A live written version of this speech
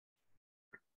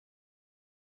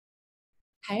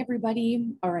Hi, everybody.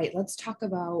 All right, let's talk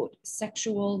about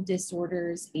sexual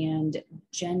disorders and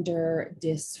gender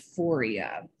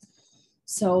dysphoria.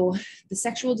 So the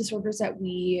sexual disorders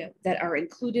that are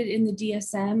included in the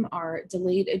DSM are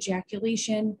delayed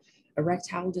ejaculation,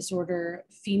 erectile disorder,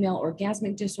 female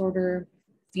orgasmic disorder,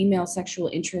 female sexual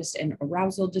interest and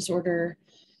arousal disorder,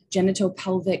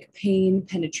 genitopelvic pain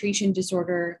penetration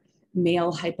disorder,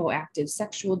 male hypoactive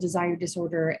sexual desire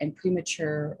disorder, and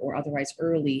premature or otherwise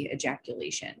early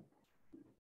ejaculation.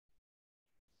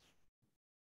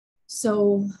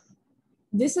 So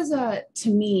this is to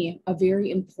me, a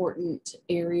very important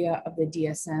area of the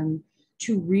DSM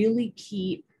to really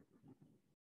keep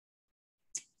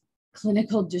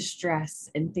clinical distress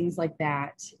and things like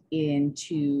that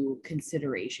into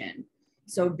consideration.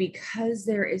 So because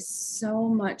there is so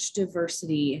much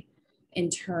diversity in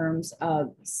terms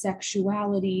of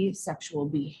sexuality, sexual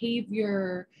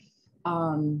behavior,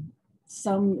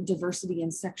 some diversity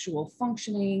in sexual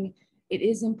functioning, it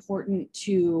is important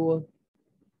to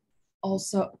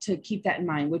also to keep that in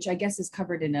mind, which I guess is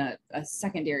covered in a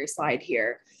secondary slide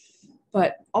here.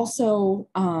 But also,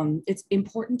 it's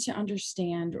important to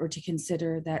understand or to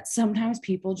consider that sometimes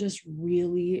people just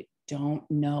really don't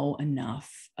know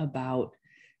enough about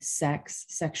sex,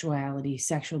 sexuality,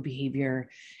 sexual behavior,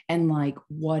 and like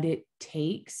what it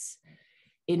takes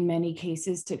in many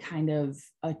cases to kind of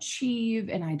achieve.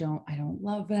 And I don't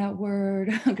love that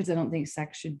word because I don't think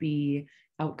sex should be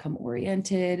outcome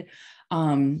oriented,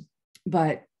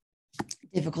 but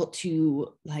difficult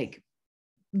to like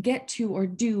get to or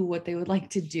do what they would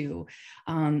like to do.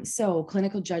 So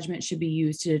clinical judgment should be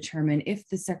used to determine if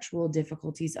the sexual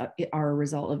difficulties are a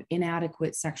result of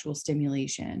inadequate sexual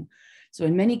stimulation. So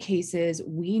in many cases,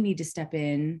 we need to step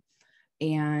in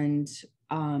and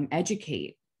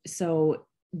educate. So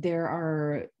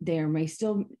there may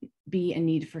still be a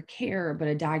need for care, but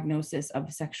a diagnosis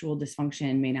of sexual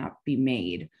dysfunction may not be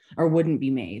made or wouldn't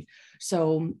be made.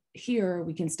 So here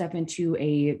we can step into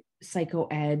a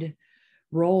psychoed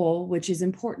role, which is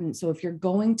important. So if you're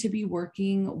going to be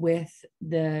working with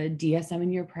the DSM in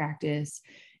your practice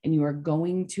and you are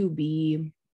going to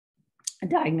be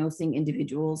diagnosing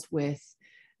individuals with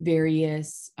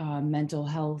various mental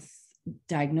health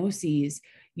diagnoses,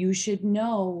 you should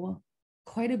know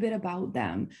quite a bit about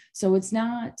them. So it's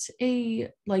not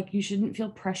like you shouldn't feel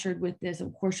pressured with this.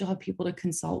 Of course, you'll have people to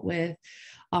consult with.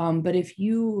 But if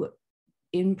you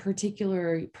in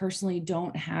particular personally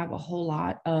don't have a whole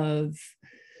lot of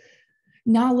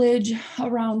knowledge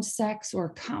around sex or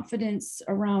confidence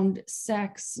around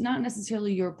sex, not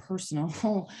necessarily your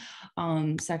personal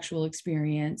sexual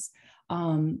experience,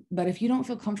 but if you don't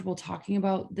feel comfortable talking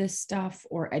about this stuff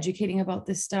or educating about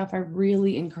this stuff, I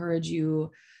really encourage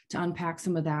you to unpack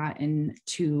some of that and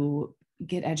to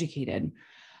get educated.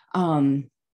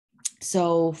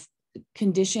 So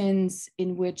conditions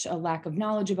in which a lack of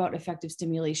knowledge about effective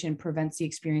stimulation prevents the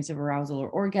experience of arousal or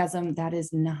orgasm, that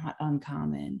is not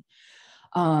uncommon.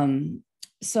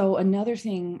 So another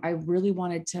thing I really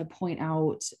wanted to point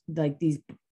out, like these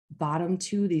bottom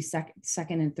two, these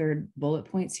second and third bullet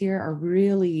points here are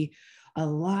really a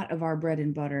lot of our bread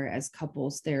and butter as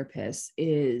couples therapists,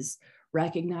 is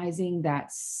recognizing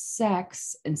that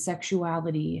sex and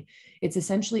sexuality, it's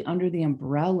essentially under the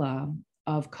umbrella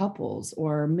of couples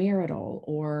or marital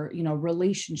or,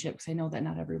 relationships. I know that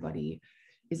not everybody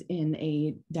is in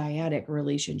a dyadic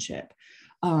relationship.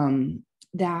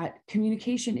 That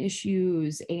communication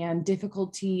issues and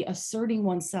difficulty asserting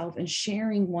oneself and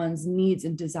sharing one's needs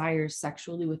and desires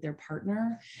sexually with their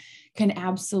partner can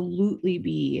absolutely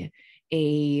be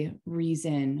a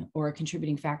reason or a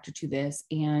contributing factor to this.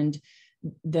 And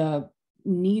the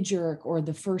knee jerk or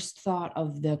the first thought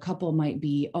of the couple might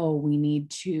be, oh,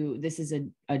 this is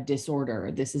a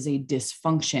disorder, this is a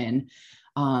dysfunction,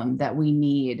 that we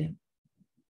need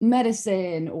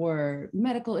medicine or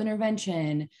medical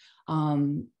intervention,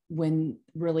 when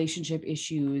relationship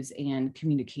issues and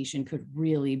communication could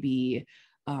really be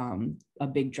a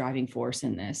big driving force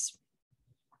in this.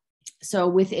 So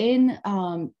within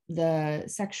the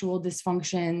sexual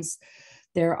dysfunctions,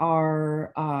 there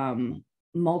are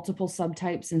multiple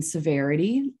subtypes and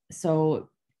severity. So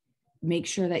make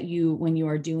sure that when you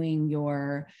are doing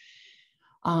your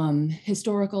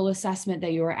historical assessment,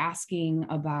 that you are asking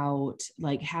about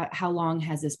like how long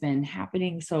has this been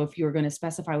happening. So if you're going to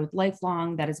specify with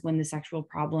lifelong, that is when the sexual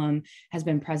problem has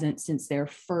been present since their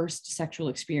first sexual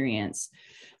experience.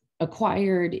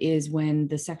 Acquired is when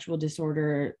the sexual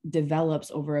disorder develops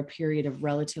over a period of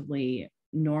relatively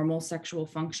normal sexual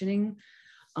functioning.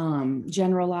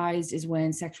 Generalized is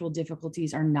when sexual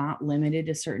difficulties are not limited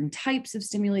to certain types of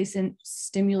stimulation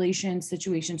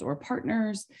situations or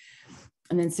partners.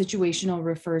 And then situational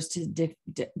refers to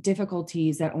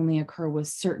difficulties that only occur with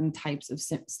certain types of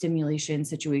stimulation,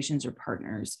 situations, or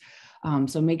partners.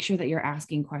 So make sure that you're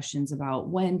asking questions about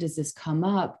when does this come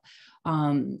up.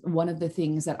 One of the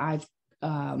things that I've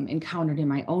encountered in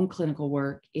my own clinical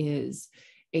work is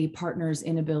a partner's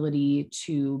inability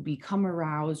to become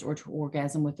aroused or to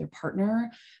orgasm with their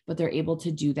partner, but they're able to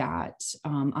do that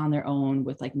on their own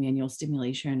with like manual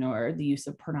stimulation or the use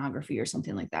of pornography or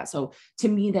something like that. So to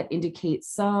me, that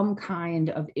indicates some kind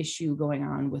of issue going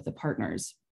on with the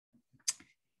partners.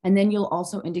 And then you'll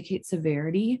also indicate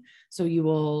severity. So you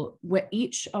will,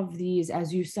 each of these,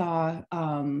 as you saw,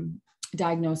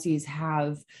 diagnoses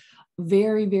have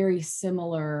very, very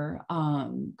similar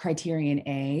criterion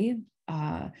A.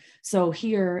 So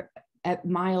here at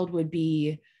mild would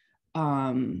be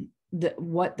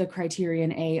what the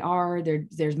criterion A are.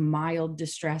 There's mild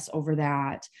distress over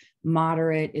that.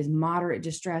 Moderate is moderate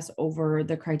distress over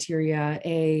the criteria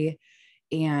A,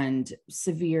 and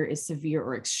severe is severe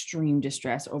or extreme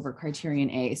distress over criterion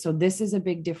A. So this is a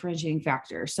big differentiating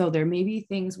factor. So there may be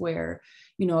things where,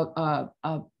 you know,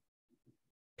 a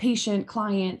patient,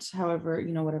 client, however,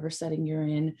 you know, whatever setting you're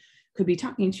in, could be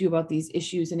talking to you about these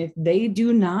issues. And if they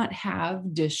do not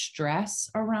have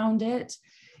distress around it,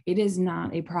 it is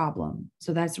not a problem.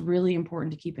 So that's really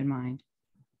important to keep in mind.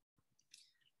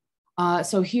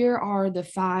 So here are the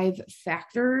 5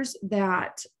 factors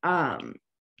that are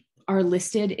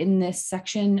listed in this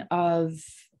section of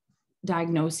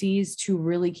diagnoses to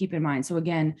really keep in mind. So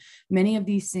again, many of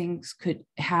these things could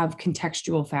have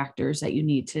contextual factors that you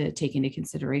need to take into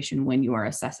consideration when you are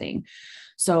assessing.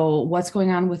 So what's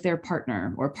going on with their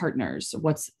partner or partners?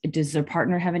 Does their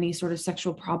partner have any sort of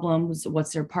sexual problems?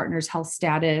 What's their partner's health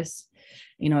status?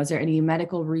 You know, is there any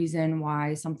medical reason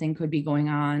why something could be going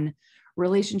on?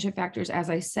 Relationship factors, as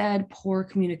I said, poor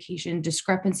communication,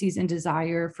 discrepancies in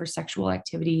desire for sexual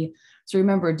activity. So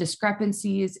remember,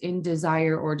 discrepancies in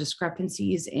desire or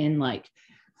discrepancies in like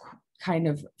kind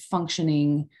of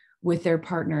functioning with their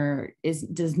partner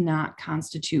does not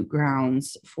constitute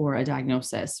grounds for a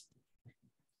diagnosis.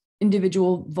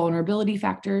 Individual vulnerability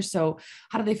factors. So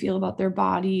how do they feel about their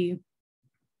body?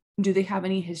 Do they have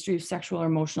any history of sexual or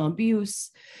emotional abuse?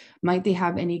 Might they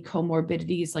have any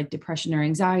comorbidities like depression or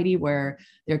anxiety, where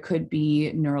there could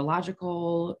be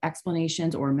neurological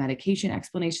explanations or medication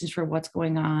explanations for what's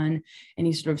going on?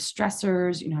 Any sort of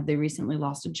stressors? You know, have they recently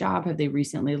lost a job? Have they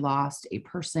recently lost a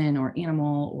person or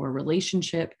animal or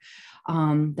relationship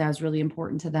that's really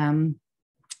important to them?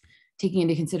 Taking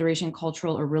into consideration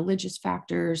cultural or religious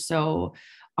factors. So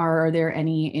are there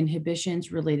any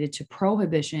inhibitions related to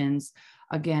prohibitions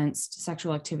against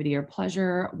sexual activity or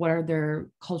pleasure? What are their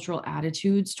cultural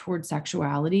attitudes towards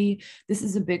sexuality? This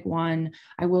is a big one.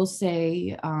 I will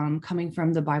say, coming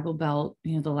from the Bible Belt,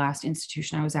 you know, the last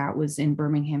institution I was at was in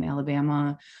Birmingham,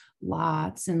 Alabama.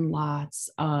 Lots and lots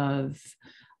of,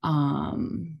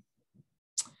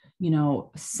 you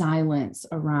know, silence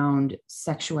around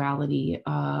sexuality,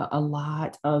 a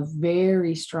lot of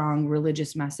very strong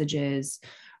religious messages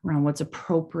around what's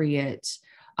appropriate.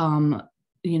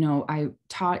 You know, I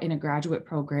taught in a graduate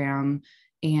program,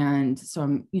 and so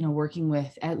I'm, you know, working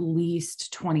with at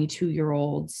least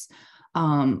 22-year-olds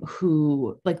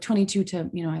who, like 22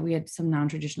 to, you know, we had some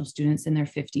non-traditional students in their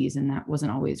 50s, and that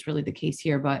wasn't always really the case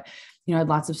here, but, you know, I had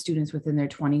lots of students within their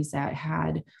 20s that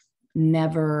had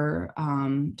never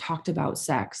talked about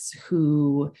sex,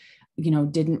 who, you know,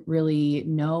 didn't really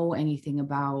know anything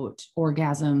about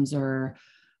orgasms or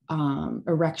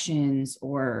erections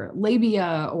or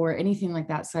labia or anything like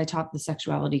that. So I taught the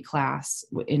sexuality class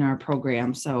in our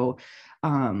program. So,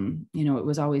 you know, it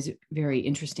was always very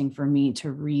interesting for me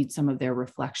to read some of their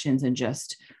reflections and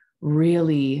just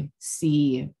really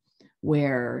see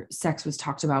where sex was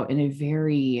talked about in a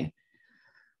very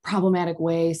problematic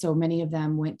way. So many of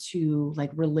them went to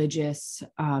like religious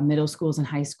middle schools and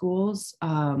high schools,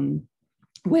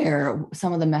 where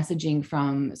some of the messaging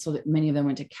so that many of them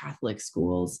went to Catholic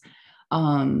schools,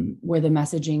 where the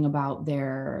messaging about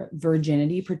their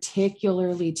virginity,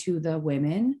 particularly to the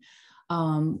women,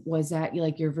 was that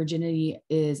like your virginity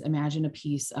is, imagine a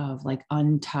piece of like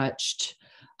untouched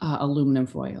aluminum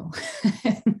foil.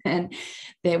 And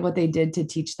what they did to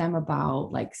teach them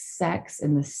about like sex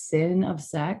and the sin of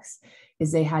sex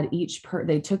is they had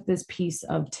they took this piece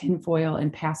of tinfoil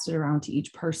and passed it around to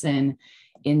each person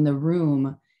in the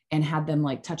room and had them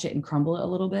like touch it and crumble it a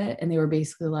little bit. And they were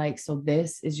basically like, so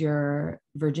this is your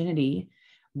virginity.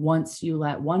 Once you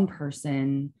let one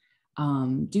person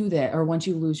do that, or once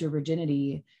you lose your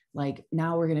virginity, like,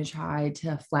 now we're going to try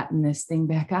to flatten this thing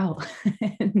back out.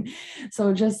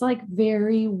 So just like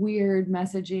very weird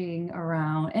messaging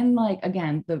around. And like,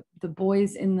 again, the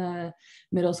boys in the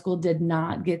middle school did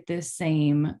not get this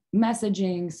same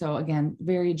messaging. So again,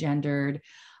 very gendered,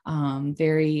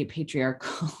 very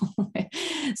patriarchal.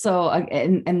 So,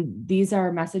 and these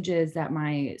are messages that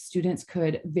my students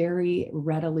could very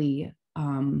readily,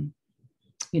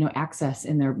 access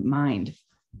in their mind.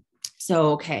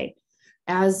 So, okay.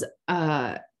 As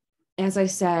I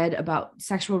said, about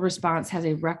sexual response has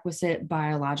a requisite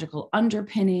biological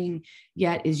underpinning,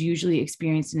 yet is usually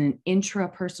experienced in an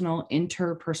intrapersonal,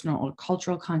 interpersonal, or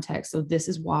cultural context. So this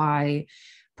is why,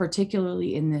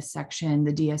 particularly in this section,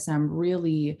 the DSM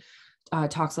really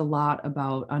talks a lot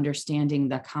about understanding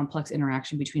the complex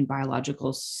interaction between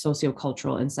biological,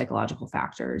 sociocultural, and psychological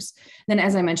factors. Then,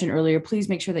 as I mentioned earlier, please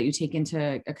make sure that you take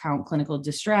into account clinical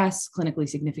distress, clinically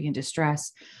significant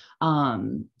distress.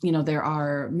 There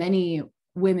are many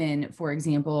women, for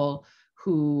example,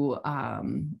 who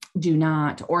do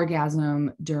not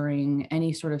orgasm during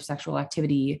any sort of sexual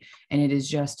activity, and it is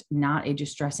just not a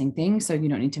distressing thing. So you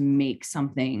don't need to make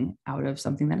something out of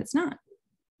something that it's not.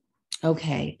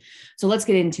 Okay, so let's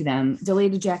get into them.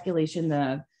 Delayed ejaculation,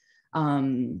 the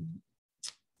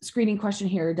screening question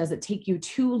here, does it take you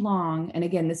too long? And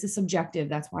again, this is subjective.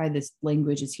 That's why this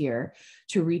language is here,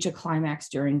 to reach a climax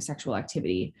during sexual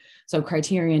activity. So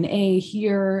criterion A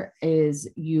here is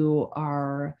you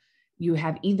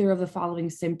have either of the following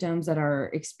symptoms that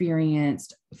are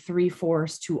experienced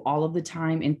 3/4 to all of the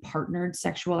time in partnered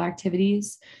sexual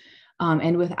activities.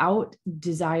 And without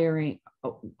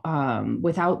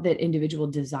that individual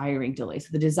desiring delay. So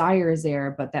the desire is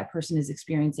there, but that person is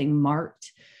experiencing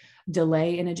marked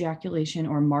delay in ejaculation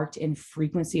or marked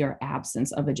infrequency or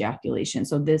absence of ejaculation.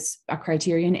 So a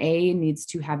criterion A needs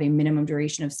to have a minimum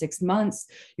duration of 6 months.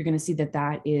 You're going to see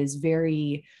that is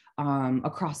very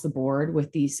across the board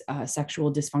with these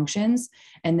sexual dysfunctions.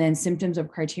 And then symptoms of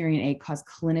criterion A cause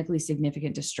clinically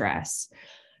significant distress.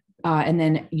 And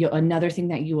then another thing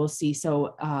that you will see,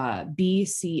 so B,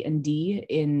 C, and D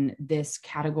in this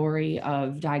category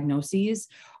of diagnoses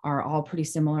are all pretty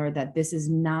similar, that this is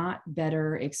not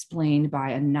better explained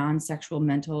by a non-sexual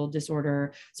mental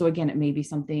disorder. So again, it may be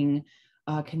something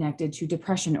connected to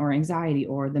depression or anxiety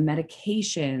or the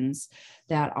medications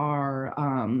that are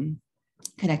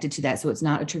connected to that. So it's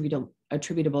not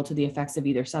attributable to the effects of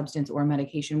either substance or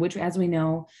medication, which, as we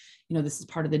know, this is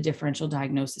part of the differential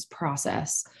diagnosis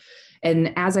process.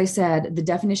 And as I said, the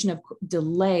definition of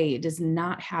delay does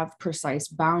not have precise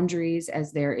boundaries,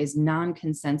 as there is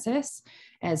non-consensus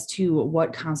as to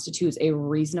what constitutes a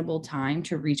reasonable time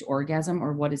to reach orgasm,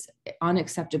 or what is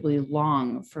unacceptably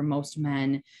long for most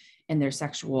men and their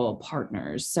sexual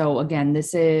partners. So again,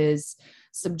 this is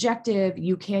subjective.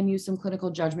 You can use some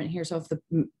clinical judgment here. So if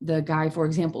the guy, for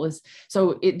example,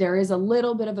 there is a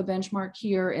little bit of a benchmark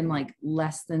here in like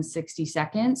less than 60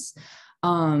 seconds.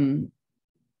 And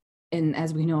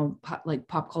as we know,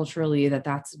 pop culturally,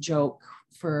 that's a joke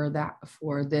for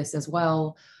this as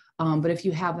well. But if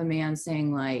you have a man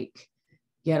saying like,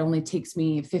 yeah, it only takes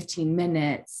me 15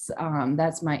 minutes,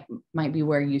 that's might be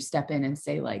where you step in and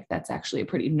say like, that's actually a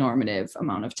pretty normative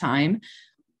amount of time.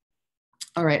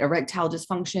 All right, erectile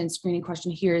dysfunction screening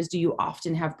question here is, do you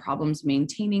often have problems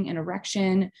maintaining an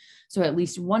erection? So at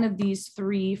least one of these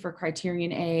three for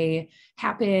criterion A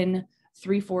happen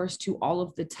 3/4 to all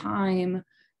of the time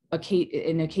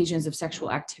in occasions of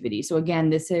sexual activity. So again,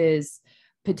 this is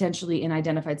potentially in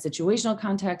identified situational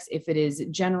context. If it is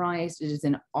generalized, it is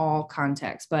in all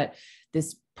contexts, but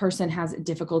this person has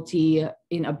difficulty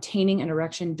in obtaining an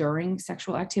erection during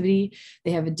sexual activity.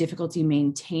 They have a difficulty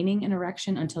maintaining an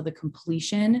erection until the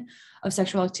completion of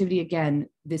sexual activity. Again,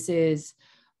 this is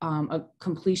a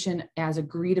completion as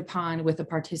agreed upon with the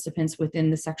participants within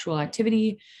the sexual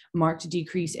activity, marked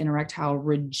decrease in erectile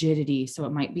rigidity. So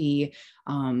it might be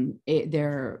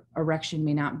their erection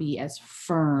may not be as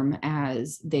firm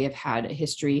as they have had a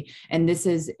history. And this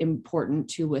is important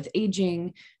too with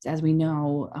aging. As we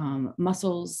know,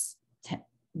 muscles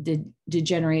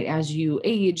degenerate as you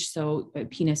age. So a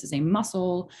penis is a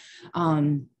muscle.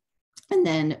 And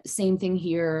then same thing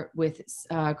here with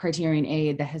criterion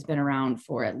A that has been around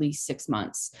for at least 6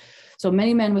 months. So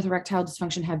many men with erectile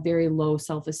dysfunction have very low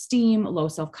self-esteem, low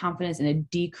self-confidence, and a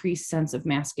decreased sense of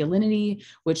masculinity,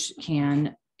 which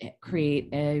can create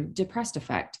a depressed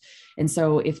effect. And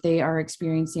so if they are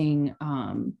experiencing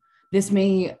This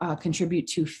may contribute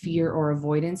to fear or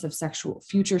avoidance of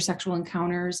future sexual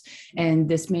encounters. And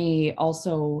this may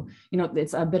also,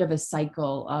 it's a bit of a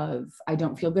cycle of, I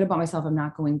don't feel good about myself, I'm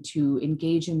not going to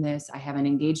engage in this. I haven't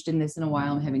engaged in this in a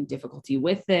while. I'm having difficulty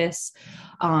with this.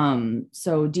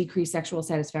 So decreased sexual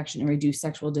satisfaction and reduced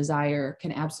sexual desire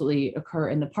can absolutely occur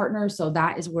in the partner. So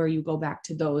that is where you go back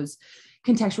to those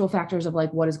contextual factors of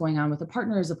like, what is going on with the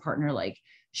partner? Is the partner like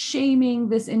shaming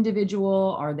this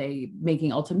individual? Are they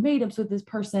making ultimatums with this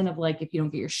person of like, if you don't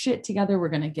get your shit together, we're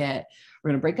going to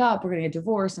break up, we're going to get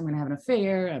divorced, I'm going to have an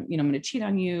affair, I'm going to cheat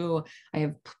on you, I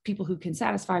have people who can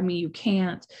satisfy me, you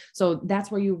can't. So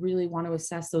that's where you really want to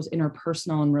assess those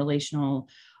interpersonal and relational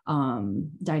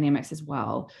dynamics as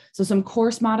well. So some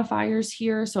course modifiers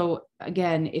here. So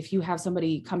again, if you have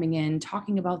somebody coming in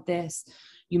talking about this,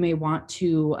 you may want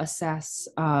to assess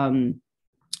how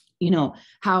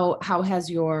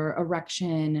has your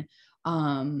erection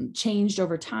changed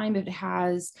over time? If it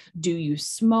has, do you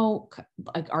smoke?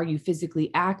 Like, are you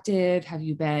physically active? Have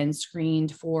you been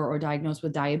screened for or diagnosed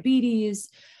with diabetes?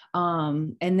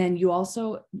 And then you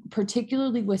also,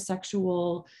 particularly with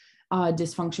sexual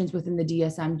dysfunctions within the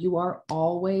DSM, you are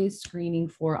always screening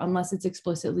for, unless it's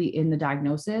explicitly in the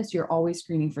diagnosis, you're always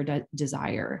screening for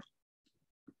desire.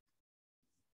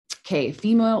 Okay,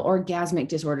 female orgasmic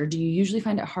disorder. Do you usually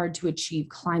find it hard to achieve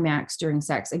climax during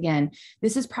sex? Again,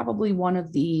 this is probably one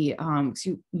of the,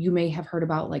 you may have heard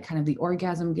about like kind of the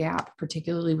orgasm gap,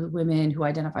 particularly with women who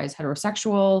identify as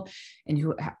heterosexual and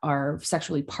who are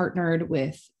sexually partnered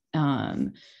with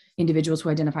individuals who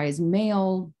identify as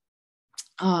male.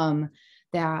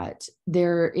 That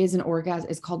there is an orgasm,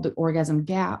 it's called the orgasm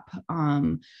gap,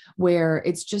 where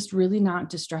it's just really not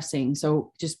distressing.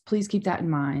 So just please keep that in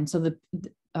mind. So the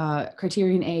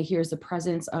criterion A here is the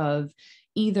presence of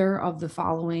either of the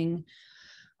following,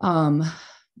 1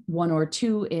 or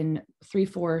 2 in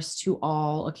 3/4 to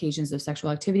all occasions of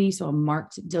sexual activity. So a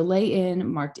marked delay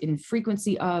in, marked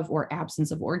infrequency of, or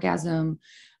absence of orgasm,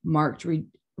 marked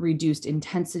reduced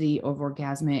intensity of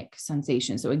orgasmic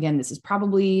sensation. So again, this is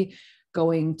probably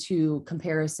going to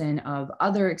comparison of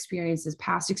other experiences,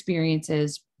 past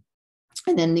experiences,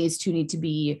 and then these two need to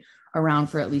be around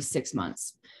for at least 6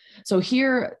 months. So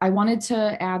here I wanted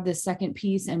to add this second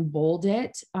piece and bold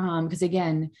it, because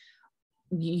again,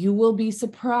 you will be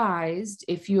surprised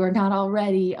if you are not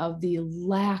already of the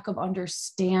lack of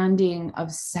understanding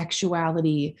of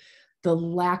sexuality, the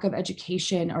lack of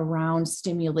education around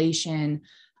stimulation,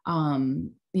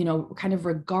 kind of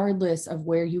regardless of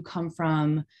where you come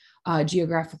from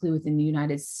geographically within the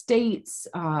United States.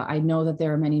 I know that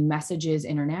there are many messages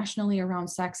internationally around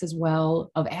sex as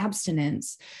well of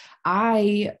abstinence.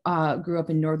 I grew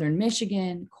up in Northern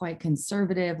Michigan, quite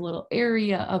conservative little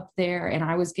area up there, and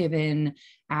I was given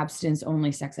abstinence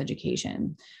only sex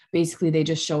education. Basically, they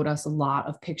just showed us a lot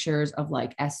of pictures of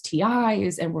like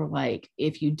STIs and were like,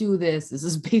 if you do this, this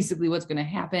is basically what's going to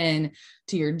happen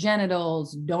to your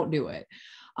genitals. Don't do it.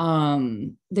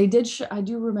 They did, I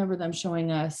do remember them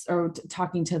showing us or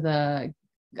talking to the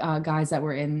guys that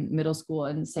were in middle school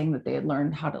and saying that they had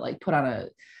learned how to like put on a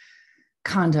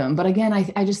condom. But again,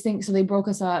 I just think, so they broke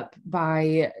us up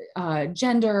by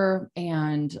gender.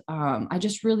 And I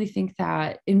just really think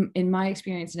that in my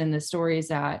experience and in the stories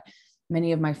that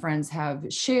many of my friends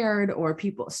have shared, or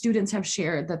students have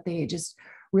shared, that they just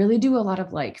really do a lot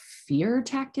of like fear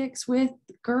tactics with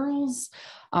girls.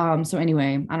 So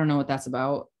anyway, I don't know what that's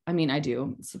about. I mean, I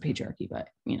do, it's the patriarchy, but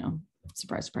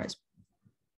surprise, surprise.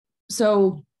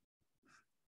 So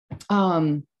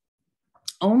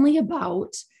only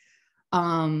about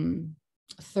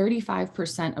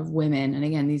 35% of women, and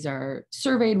again, these are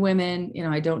surveyed women,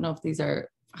 I don't know if these are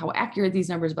how accurate these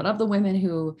numbers, but of the women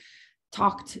who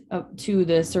talked to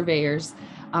the surveyors,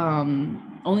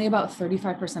 only about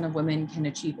 35% of women can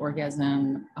achieve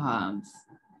orgasm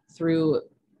through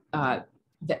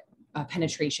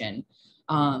penetration.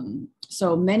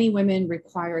 So many women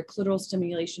require clitoral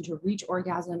stimulation to reach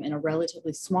orgasm, and a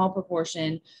relatively small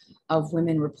proportion of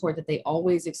women report that they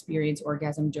always experience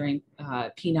orgasm during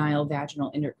penile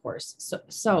vaginal intercourse.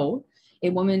 So a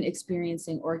woman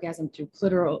experiencing orgasm through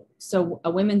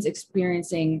a woman's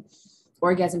experiencing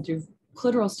orgasm through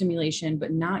clitoral stimulation,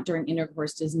 but not during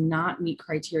intercourse, does not meet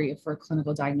criteria for a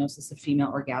clinical diagnosis of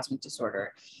female orgasmic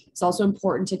disorder. It's also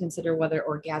important to consider whether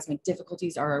orgasmic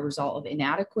difficulties are a result of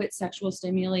inadequate sexual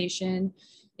stimulation.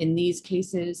 In these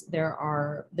cases, there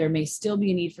may still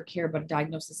be a need for care, but a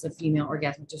diagnosis of female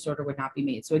orgasmic disorder would not be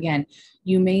made. So again,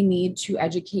 you may need to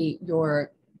educate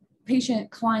your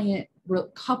patient, client,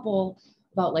 couple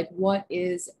about like what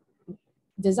is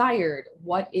desired,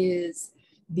 what is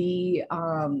the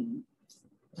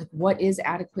like what is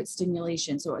adequate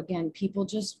stimulation? So again, people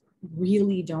just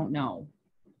really don't know.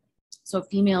 So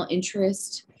female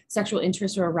interest, sexual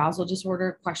interest or arousal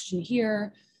disorder question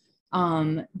here.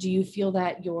 Do you feel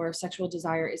that your sexual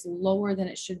desire is lower than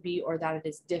it should be, or that it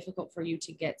is difficult for you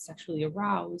to get sexually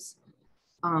aroused?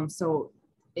 So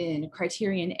in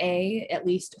criterion A, at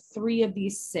least 3 of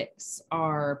these 6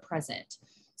 are present.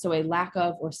 So a lack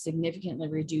of or significantly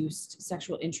reduced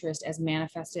sexual interest as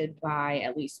manifested by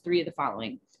at least 3 of the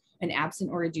following: an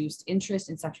absent or reduced interest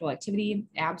in sexual activity,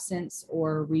 absence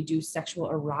or reduced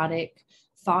sexual erotic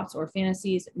thoughts or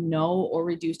fantasies, no or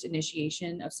reduced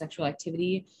initiation of sexual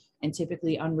activity, and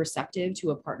typically unreceptive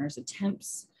to a partner's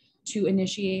attempts to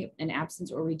initiate, an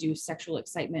absence or reduced sexual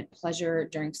excitement, pleasure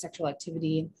during sexual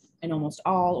activity in almost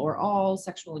all or all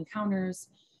sexual encounters,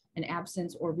 an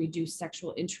absence or reduced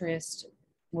sexual interest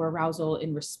or arousal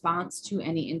in response to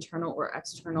any internal or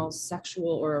external sexual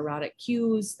or erotic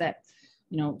cues that,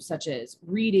 you know, such as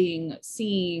reading,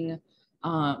 seeing,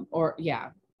 or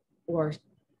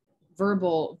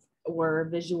verbal or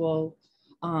visual,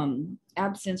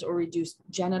 absence or reduced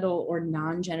genital or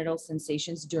non-genital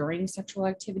sensations during sexual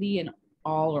activity in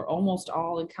all or almost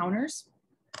all encounters.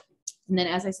 And then,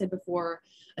 as I said before,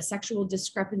 a sexual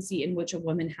discrepancy in which a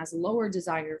woman has lower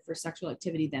desire for sexual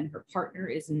activity than her partner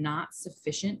is not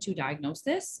sufficient to diagnose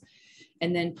this.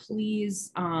 And then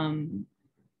please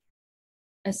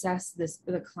assess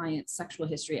the client's sexual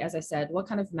history. As I said, what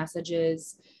kind of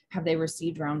messages have they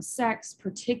received around sex,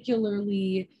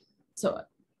 particularly? So,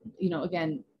 you know,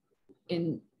 again,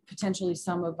 in potentially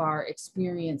some of our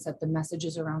experience that the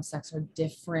messages around sex are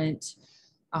different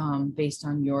based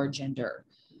on your gender.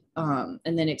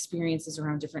 And then experiences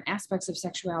around different aspects of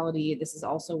sexuality. This is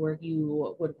also where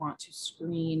you would want to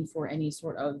screen for any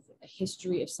sort of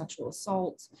history of sexual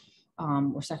assault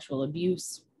or sexual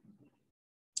abuse.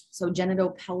 So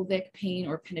genitopelvic pain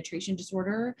or penetration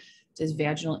disorder. Does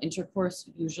vaginal intercourse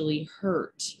usually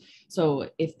hurt? So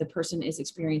if the person is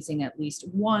experiencing at least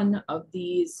one of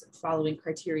these following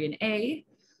criterion A,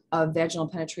 of vaginal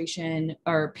penetration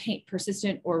or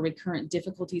persistent or recurrent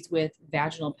difficulties with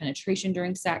vaginal penetration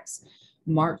during sex,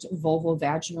 marked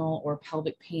vulvovaginal or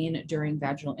pelvic pain during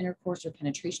vaginal intercourse or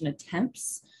penetration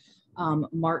attempts,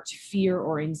 marked fear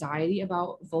or anxiety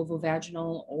about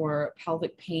vulvovaginal or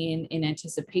pelvic pain in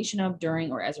anticipation of, during,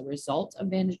 or as a result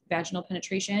of vaginal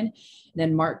penetration, and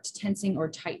then marked tensing or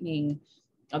tightening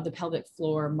of the pelvic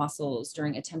floor muscles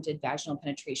during attempted vaginal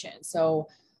penetration. So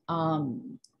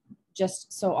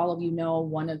just so all of you know,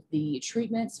 one of the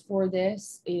treatments for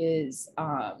this is,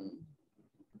 I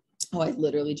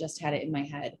literally just had it in my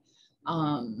head.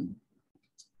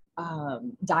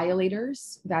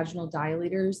 Dilators, vaginal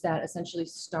dilators that essentially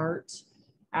start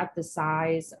at the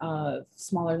size of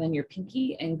smaller than your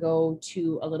pinky and go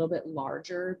to a little bit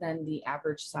larger than the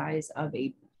average size of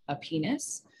a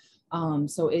penis.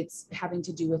 So it's having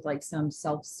to do with like some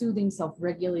self-soothing,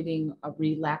 self-regulating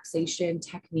relaxation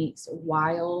techniques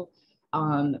while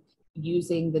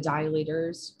using the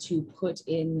dilators to put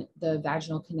in the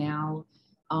vaginal canal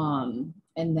and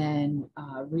then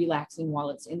relaxing while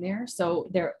it's in there. So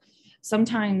there,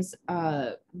 sometimes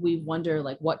we wonder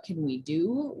like, what can we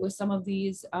do with some of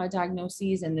these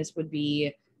diagnoses? And this would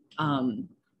be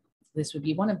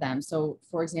one of them. So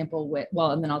for example,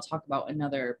 and then I'll talk about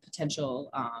another potential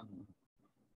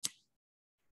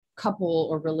couple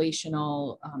or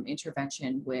relational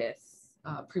intervention with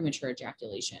premature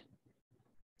ejaculation.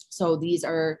 So these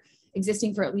are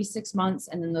existing for at least 6 months,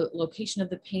 and then the location of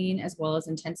the pain as well as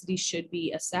intensity should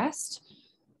be assessed.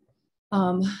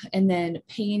 And then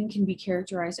pain can be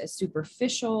characterized as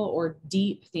superficial or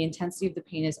deep. The intensity of the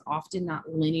pain is often not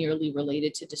linearly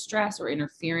related to distress or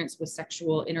interference with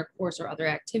sexual intercourse or other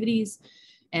activities.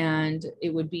 And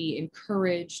it would be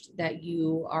encouraged that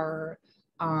you are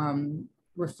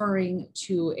referring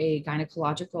to a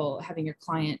gynecological, having your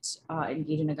client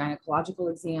engage in a gynecological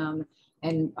exam,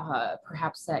 and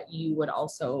perhaps that you would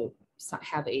also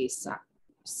have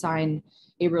sign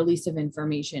a release of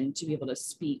information to be able to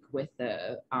speak with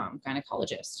the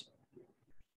gynecologist.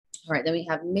 All right, then we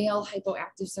have male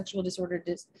hypoactive sexual disorder,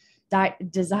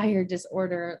 desire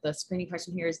disorder. The screening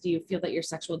question here is, do you feel that your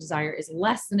sexual desire is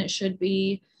less than it should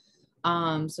be?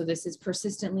 So this is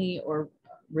persistently or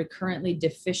recurrently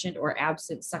deficient or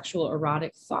absent sexual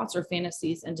erotic thoughts or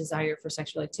fantasies and desire for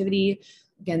sexual activity.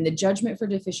 Again, the judgment for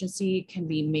deficiency can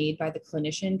be made by the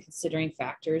clinician considering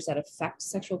factors that affect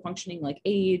sexual functioning like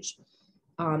age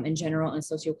and general and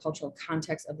sociocultural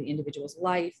context of the individual's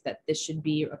life, that this should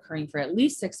be occurring for at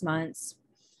least 6 months.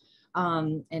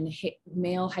 And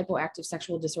male hypoactive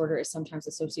sexual disorder is sometimes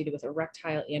associated with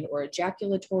erectile and or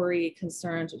ejaculatory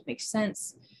concerns, which makes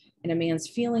sense. And a man's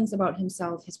feelings about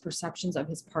himself, his perceptions of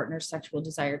his partner's sexual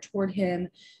desire toward him,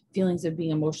 feelings of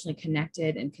being emotionally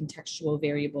connected, and contextual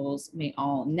variables may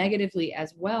all negatively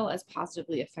as well as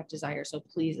positively affect desire. So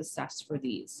please assess for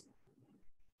these.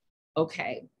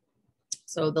 Okay.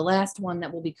 So the last one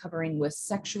that we'll be covering with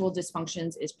sexual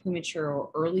dysfunctions is premature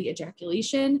or early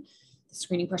ejaculation. The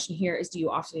screening question here is, do you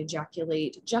often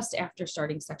ejaculate just after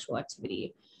starting sexual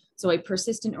activity? So a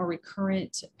persistent or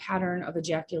recurrent pattern of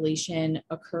ejaculation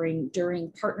occurring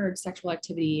during partnered sexual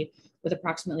activity with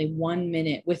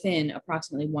within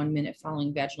approximately 1 minute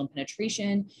following vaginal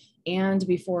penetration and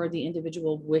before the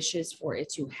individual wishes for it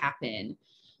to happen.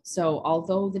 So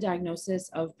although the diagnosis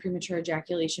of premature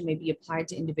ejaculation may be applied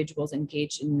to individuals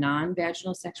engaged in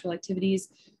non-vaginal sexual activities,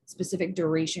 specific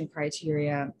duration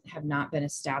criteria have not been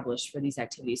established for these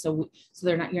activities. So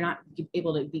you're not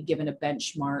able to be given a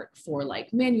benchmark for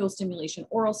like manual stimulation,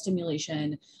 oral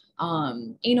stimulation,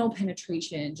 anal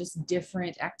penetration, just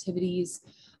different activities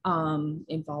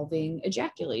involving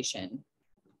ejaculation.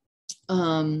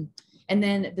 And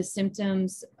then the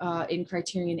symptoms in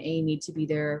criterion A need to be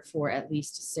there for at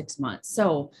least 6 months.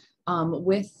 So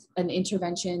with an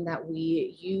intervention that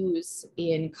we use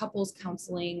in couples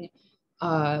counseling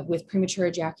with premature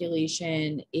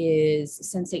ejaculation is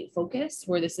sensate focus,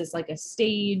 where this is like a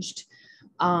staged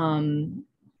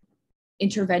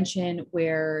intervention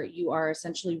where you are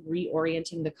essentially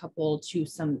reorienting the couple to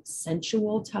some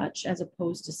sensual touch as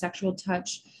opposed to sexual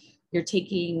touch. You're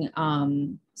taking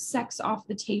sex off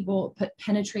the table, put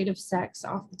penetrative sex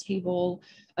off the table.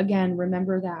 Again,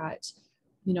 remember that,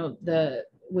 you know,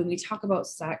 when we talk about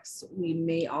sex, we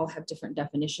may all have different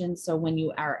definitions. So when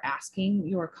you are asking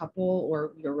your couple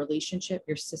or your relationship,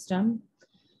 your system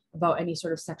about any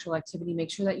sort of sexual activity,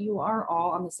 make sure that you are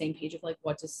all on the same page of like,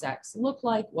 what does sex look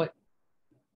like? What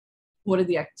are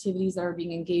the activities that are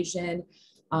being engaged in?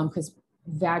 Because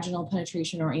vaginal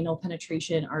penetration or anal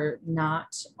penetration are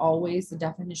not always the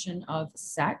definition of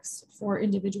sex for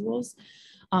individuals.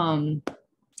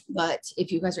 But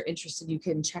if you guys are interested, you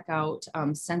can check out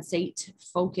sensate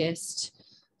focused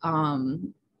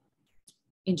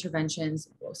interventions.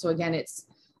 So again, it's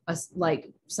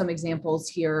like some examples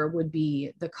here would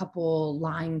be the couple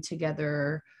lying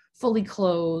together, fully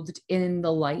clothed in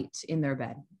the light in their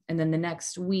bed. And then the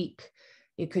next week,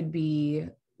 it could be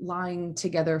lying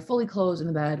together, fully clothed in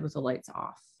the bed with the lights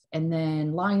off. And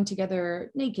then lying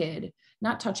together naked,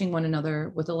 not touching one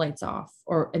another with the lights off,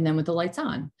 and then with the lights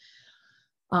on.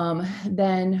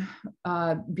 Then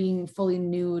being fully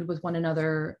nude with one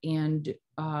another and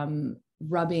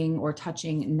rubbing or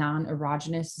touching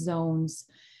non-erogenous zones.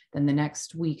 Then the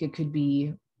next week, it could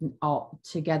be all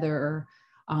together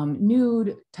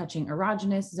nude, touching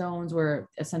erogenous zones, where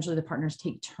essentially the partners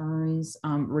take turns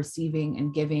receiving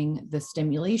and giving the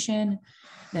stimulation.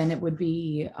 Then it would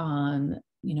be,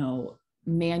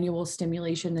 manual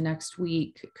stimulation the next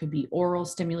week. It could be oral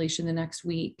stimulation the next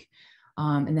week.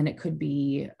 And then it could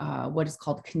be what is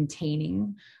called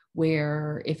containing,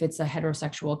 where if it's a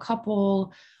heterosexual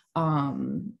couple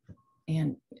and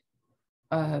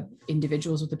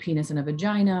individuals with a penis and a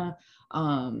vagina,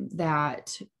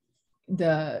 that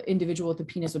the individual with the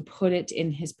penis would put it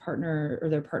in his partner or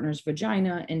their partner's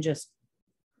vagina and just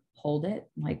hold it,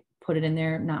 like put it in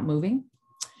there, not moving.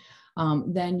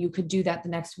 Then you could do that the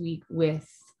next week with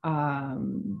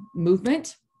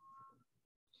movement.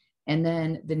 And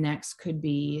then the next could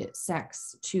be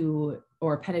sex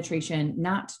or penetration,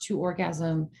 not to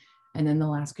orgasm. And then the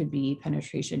last could be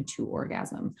penetration to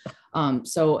orgasm.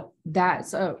 So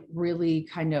that's a really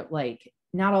kind of like,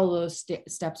 not all those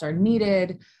steps are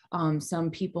needed.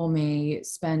 Some people may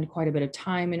spend quite a bit of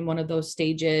time in one of those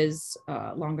stages,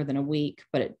 longer than a week,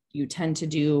 but you tend to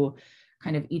do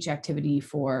kind of each activity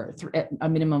for a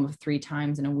minimum of 3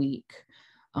 times in a week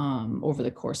over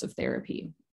the course of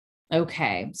therapy.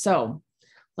 Okay, so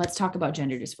let's talk about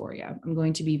gender dysphoria. I'm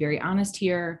going to be very honest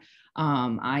here.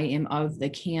 I am of the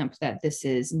camp that this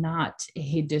is not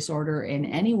a disorder in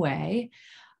any way.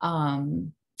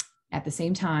 At the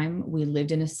same time, we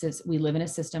live in a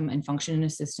system and function in a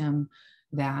system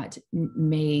that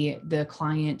the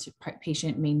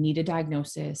patient may need a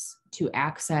diagnosis to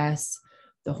access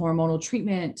the hormonal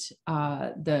treatment,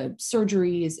 the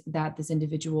surgeries that this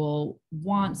individual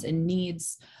wants and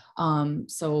needs.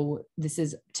 So this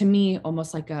is, to me,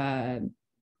 almost like a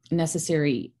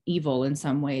necessary evil in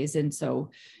some ways. And so,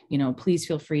 please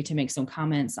feel free to make some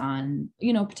comments on,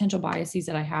 potential biases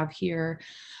that I have here.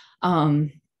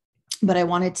 But I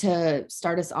wanted to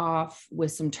start us off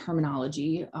with some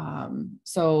terminology.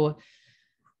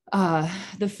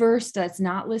 The first that's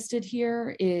not listed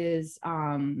here is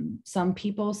some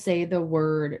people say the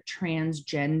word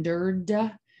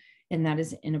transgendered and that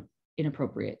is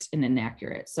inappropriate and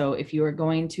inaccurate. So if you are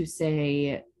going to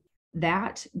say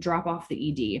that, drop off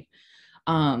the ED.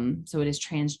 So it is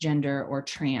transgender or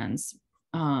trans.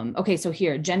 Okay, so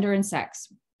here, gender and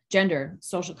sex. Gender,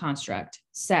 social construct.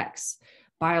 Sex,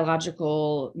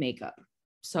 biological makeup.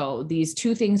 So these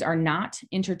two things are not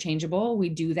interchangeable. We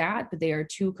do that, but they are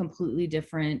two completely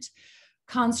different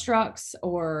constructs,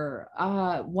 or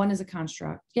one is a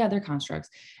construct. Yeah, they're constructs.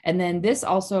 And then this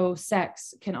also,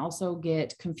 sex, can also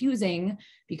get confusing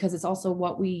because it's also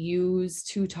what we use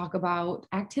to talk about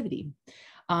activity.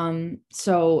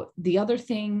 So the other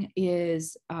thing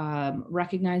is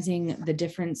recognizing the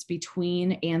difference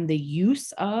between and the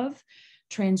use of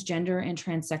transgender and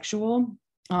transsexual.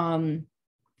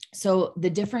 So the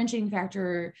differentiating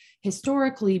factor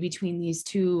historically between these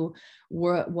two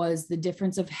was the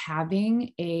difference of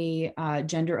having a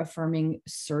gender affirming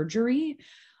surgery.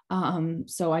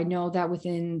 So I know that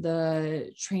within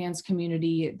the trans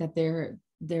community that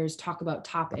there's talk about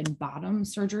top and bottom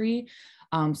surgery.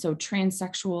 So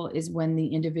transsexual is when the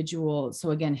individual,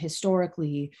 so again,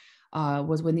 historically,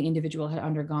 was when the individual had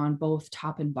undergone both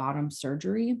top and bottom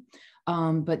surgery.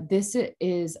 But this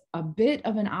is a bit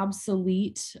of an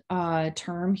obsolete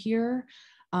term here,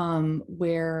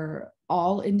 where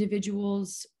all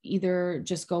individuals either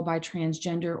just go by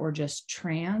transgender or just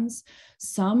trans.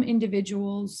 Some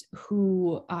individuals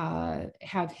who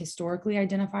have historically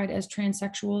identified as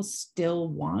transsexuals still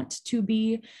want to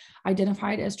be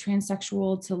identified as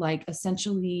transsexual to like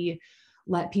essentially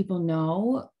let people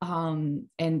know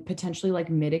and potentially like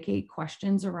mitigate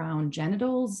questions around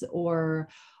genitals, or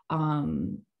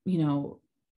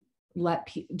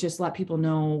just let people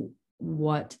know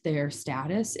what their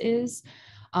status is.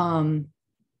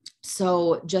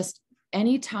 So just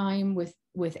anytime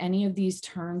with any of these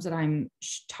terms that I'm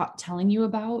telling you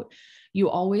about, you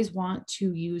always want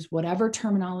to use whatever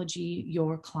terminology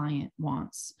your client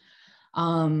wants.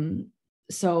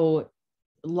 So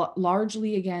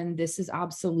largely, again, this is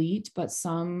obsolete, but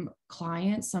some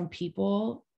clients, some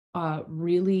people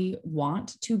really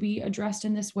want to be addressed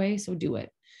in this way, so do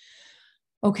it.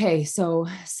 Okay, so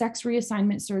sex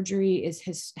reassignment surgery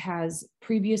has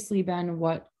previously been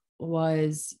what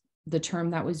was the term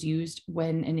that was used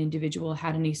when an individual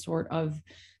had any sort of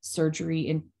surgery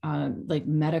in like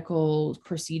medical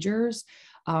procedures.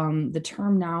 The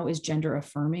term now is gender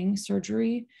affirming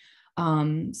surgery.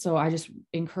 So I just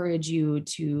encourage you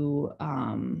to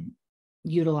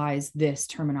utilize this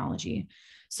terminology.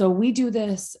 So we do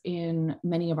this in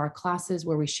many of our classes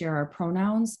where we share our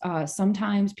pronouns.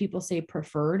 Sometimes people say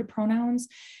preferred pronouns,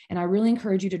 and I really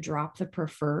encourage you to drop the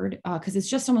preferred because it's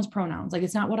just someone's pronouns. Like,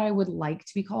 it's not what I would like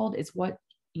to be called, it's what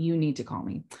you need to call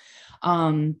me.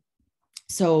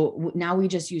 So now we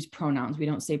just use pronouns. We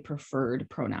don't say preferred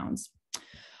pronouns.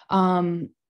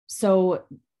 So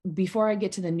before I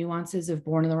get to the nuances of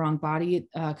born in the wrong body,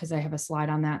 because I have a slide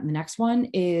on that in the next one,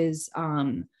 is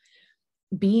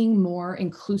being more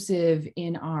inclusive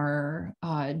in our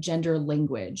gender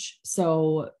language.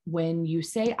 So when you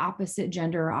say opposite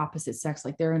gender or opposite sex,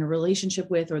 like they're in a relationship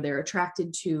with or they're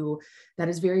attracted to, that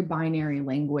is very binary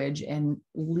language and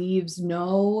leaves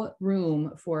no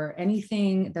room for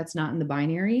anything that's not in the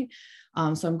binary.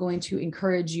 So I'm going to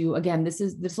encourage you, again,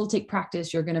 this will take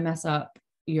practice. You're going to mess up.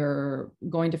 You're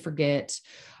going to forget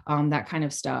that kind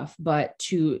of stuff, but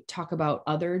to talk about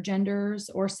other genders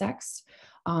or sex,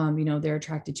 they're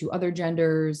attracted to other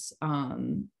genders,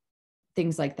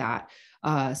 things like that.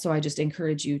 So I just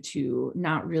encourage you to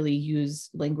not really use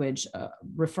language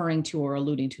referring to or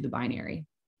alluding to the binary.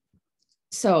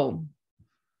 So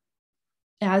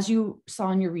as you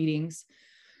saw in your readings,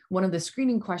 one of the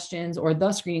screening questions, or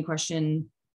the screening question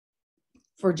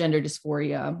for gender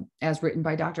dysphoria, as written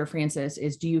by Dr. Francis,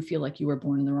 is, do you feel like you were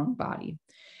born in the wrong body?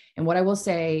 And what I will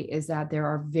say is that there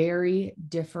are very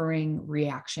differing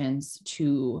reactions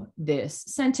to this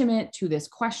sentiment, to this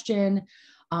question.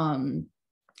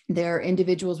 There are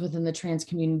individuals within the trans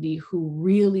community who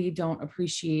really don't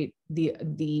appreciate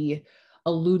the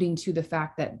alluding to the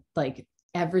fact that like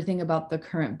everything about the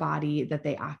current body that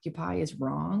they occupy is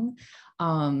wrong.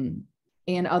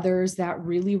 And others that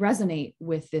really resonate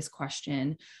with this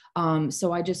question.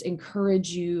 So I just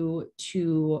encourage you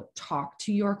to talk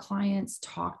to your clients,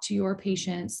 talk to your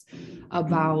patients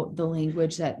about the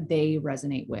language that they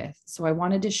resonate with. So I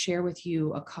wanted to share with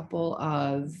you a couple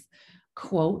of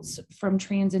quotes from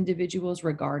trans individuals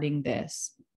regarding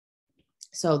this.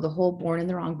 So the whole born in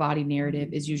the wrong body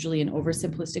narrative is usually an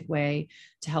oversimplistic way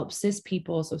to help cis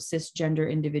people, so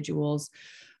cisgender individuals,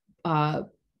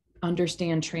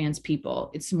 understand trans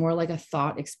people. It's more like a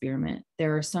thought experiment.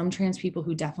 There are some trans people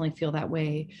who definitely feel that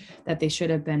way, that they should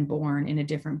have been born in a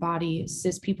different body.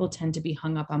 Cis people tend to be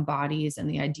hung up on bodies and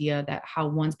the idea that how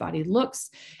one's body looks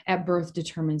at birth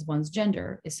determines one's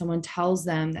gender. If someone tells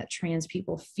them that trans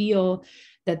people feel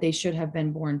that they should have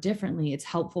been born differently, it's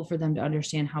helpful for them to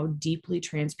understand how deeply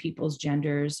trans people's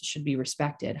genders should be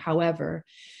respected. However,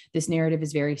 this narrative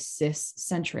is very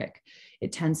cis-centric.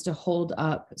 It tends to hold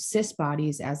up cis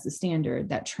bodies as the standard,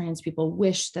 that trans people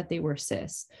wish that they were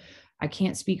cis. I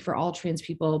can't speak for all trans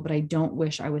people, but I don't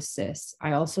wish I was cis.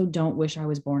 I also don't wish I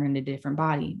was born in a different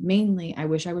body. Mainly, I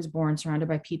wish I was born surrounded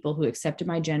by people who accepted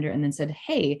my gender and then said,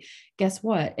 hey, guess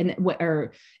what?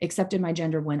 Or accepted my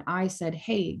gender when I said,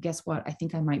 hey, guess what? I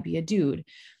think I might be a dude.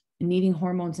 Needing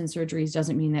hormones and surgeries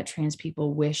doesn't mean that trans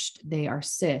people wished they are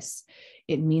cis.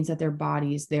 It means that their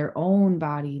bodies, their own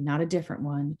body, not a different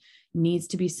one, needs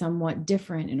to be somewhat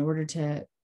different in order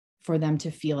for them to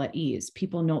feel at ease.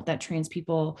 People note that trans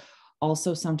people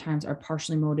also sometimes are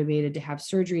partially motivated to have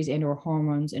surgeries and or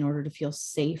hormones in order to feel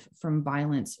safe from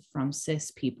violence from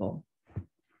cis people.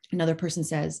 Another person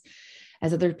says,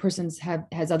 as other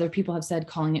people have said,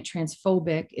 calling it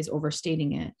transphobic is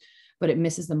overstating it, but it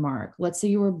misses the mark. Let's say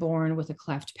you were born with a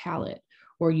cleft palate,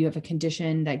 or you have a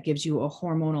condition that gives you a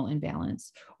hormonal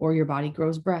imbalance, or your body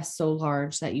grows breasts so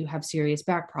large that you have serious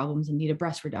back problems and need a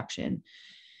breast reduction.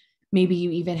 Maybe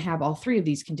you even have all three of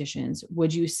these conditions.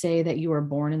 Would you say that you were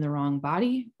born in the wrong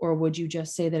body, or would you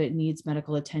just say that it needs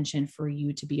medical attention for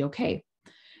you to be okay?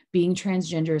 Being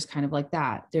transgender is kind of like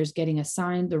that. There's getting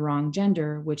assigned the wrong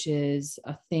gender, which is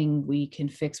a thing we can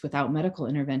fix without medical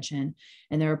intervention.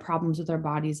 And there are problems with our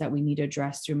bodies that we need to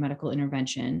address through medical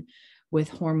intervention, with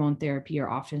hormone therapy or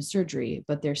often surgery,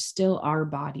 but they're still our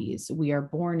bodies. We are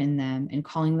born in them, and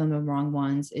calling them the wrong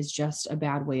ones is just a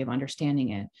bad way of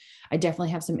understanding it. I definitely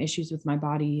have some issues with my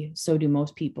body. So do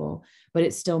most people, but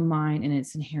it's still mine and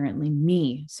it's inherently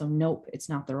me. So nope, it's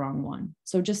not the wrong one.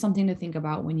 So just something to think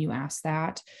about when you ask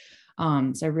that.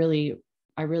 So I really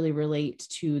relate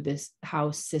to this,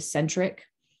 how cis-centric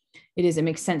it is. It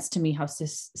makes sense to me how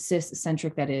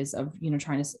cis-centric that is, of,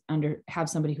 trying to have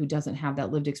somebody who doesn't have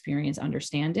that lived experience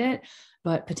understand it,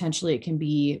 but potentially it can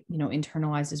be,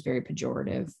 internalized as very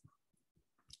pejorative.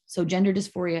 So gender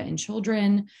dysphoria in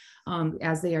children,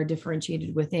 as they are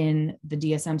differentiated within the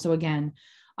DSM. So again,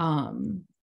 don't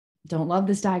love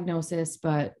this diagnosis,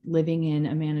 but living in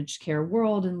a managed care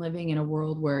world and living in a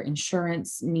world where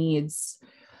insurance needs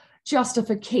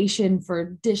justification for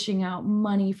dishing out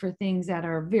money for things that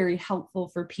are very helpful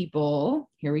for people.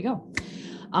 Here we go.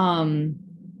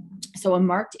 So a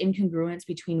marked incongruence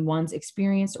between one's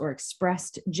experienced or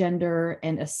expressed gender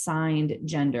and assigned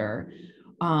gender,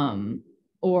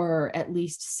 or at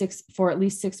least 6 months of at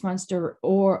least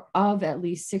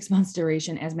 6 months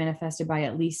duration, as manifested by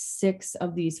at least 6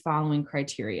 of these following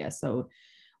criteria. So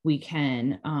we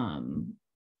can,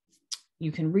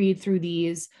 you can read through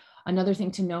these. Another thing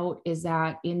to note is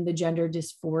that in the gender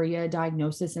dysphoria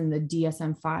diagnosis in the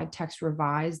DSM-5 text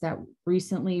revised that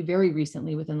very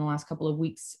recently, within the last couple of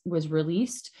weeks, was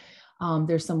released,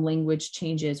 there's some language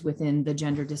changes within the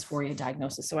gender dysphoria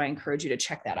diagnosis. So I encourage you to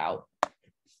check that out.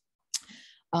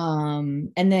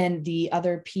 And then the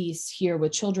other piece here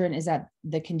with children is that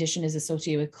the condition is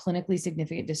associated with clinically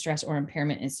significant distress or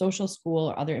impairment in social, school,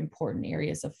 or other important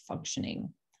areas of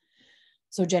functioning.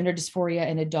 So gender dysphoria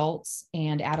in adults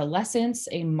and adolescents,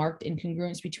 a marked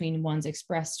incongruence between one's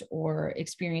expressed or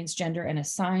experienced gender and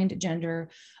assigned gender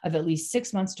of at least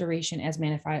 6 months duration, as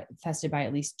manifested by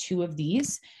at least 2 of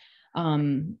these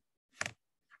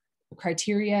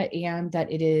criteria, and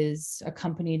that it is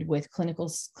accompanied with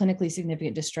clinically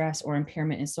significant distress or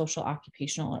impairment in social,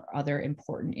 occupational, or other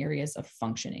important areas of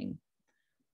functioning.